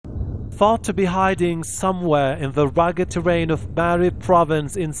thought to be hiding somewhere in the rugged terrain of Marib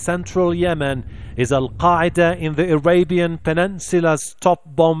province in central Yemen is al-Qaeda in the Arabian Peninsula's top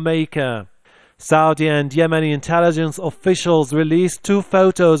bomb maker. Saudi and Yemeni intelligence officials released 2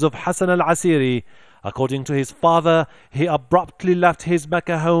 photos of Hassan al-Asiri. According to his father, he abruptly left his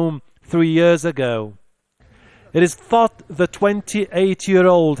Mecca home 3 years ago. It is thought the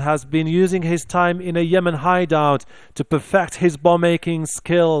 28-year-old has been using his time in a Yemen hideout to perfect his bomb-making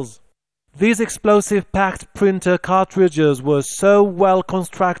skills. These explosive-packed printer cartridges were so well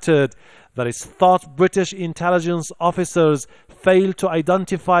constructed that it's thought British intelligence officers failed to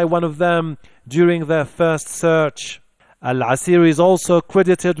identify one of them during their first search. Al-Asiri is also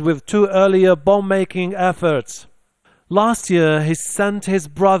credited with 2 earlier bomb-making efforts. Last year, he sent his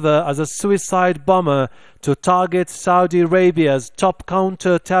brother as a suicide bomber to target Saudi Arabia's top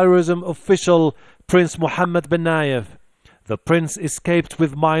counter-terrorism official, Prince Mohammed bin Nayef. The prince escaped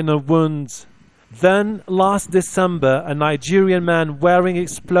with minor wounds. Then, last December, a Nigerian man wearing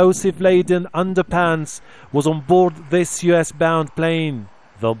explosive-laden underpants was on board this US-bound plane.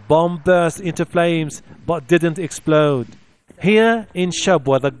 The bomb burst into flames but didn't explode. Here in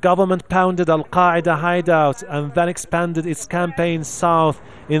Shabwa, the government pounded al-Qaeda hideouts and then expanded its campaign south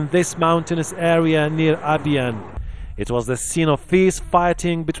in this mountainous area near Abiyan. It was the scene of fierce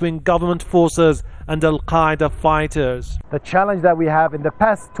fighting between government forces and al-Qaeda fighters. The challenge that we have in the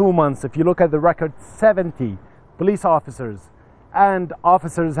past 2 months, if you look at the record, 70 police officers and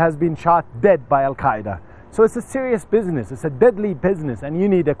officers has been shot dead by al-Qaeda. So it's a serious business, it's a deadly business, and you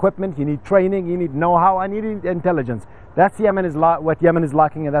need equipment, you need training, you need know-how, and you need intelligence. That's what Yemen is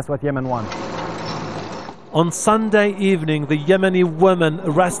lacking, and that's what Yemen wants. On Sunday evening, the Yemeni woman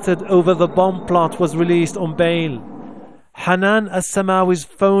arrested over the bomb plot was released on bail. Hanan As-Samawi's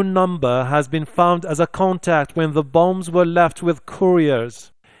phone number has been found as a contact when the bombs were left with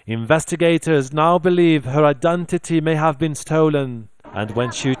couriers. Investigators now believe her identity may have been stolen, and when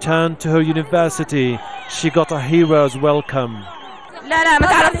she returned to her university, she got a hero's welcome.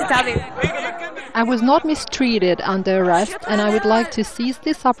 I was not mistreated under arrest, and I would like to seize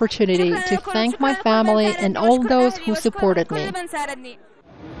this opportunity to thank my family and all those who supported me.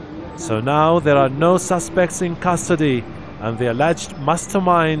 So now there are no suspects in custody, and the alleged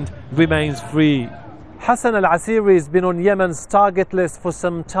mastermind remains free. Hassan al-Asiri has been on Yemen's target list for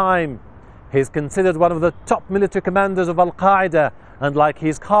some time. He is considered one of the top military commanders of al-Qaeda, and like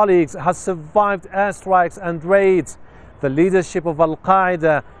his colleagues has survived airstrikes and raids. The leadership of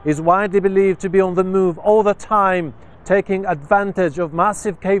al-Qaeda is widely believed to be on the move all the time, taking advantage of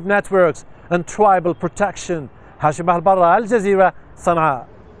massive cave networks and tribal protection. Hashem Ahelbarra, Al Jazeera, Sanaa.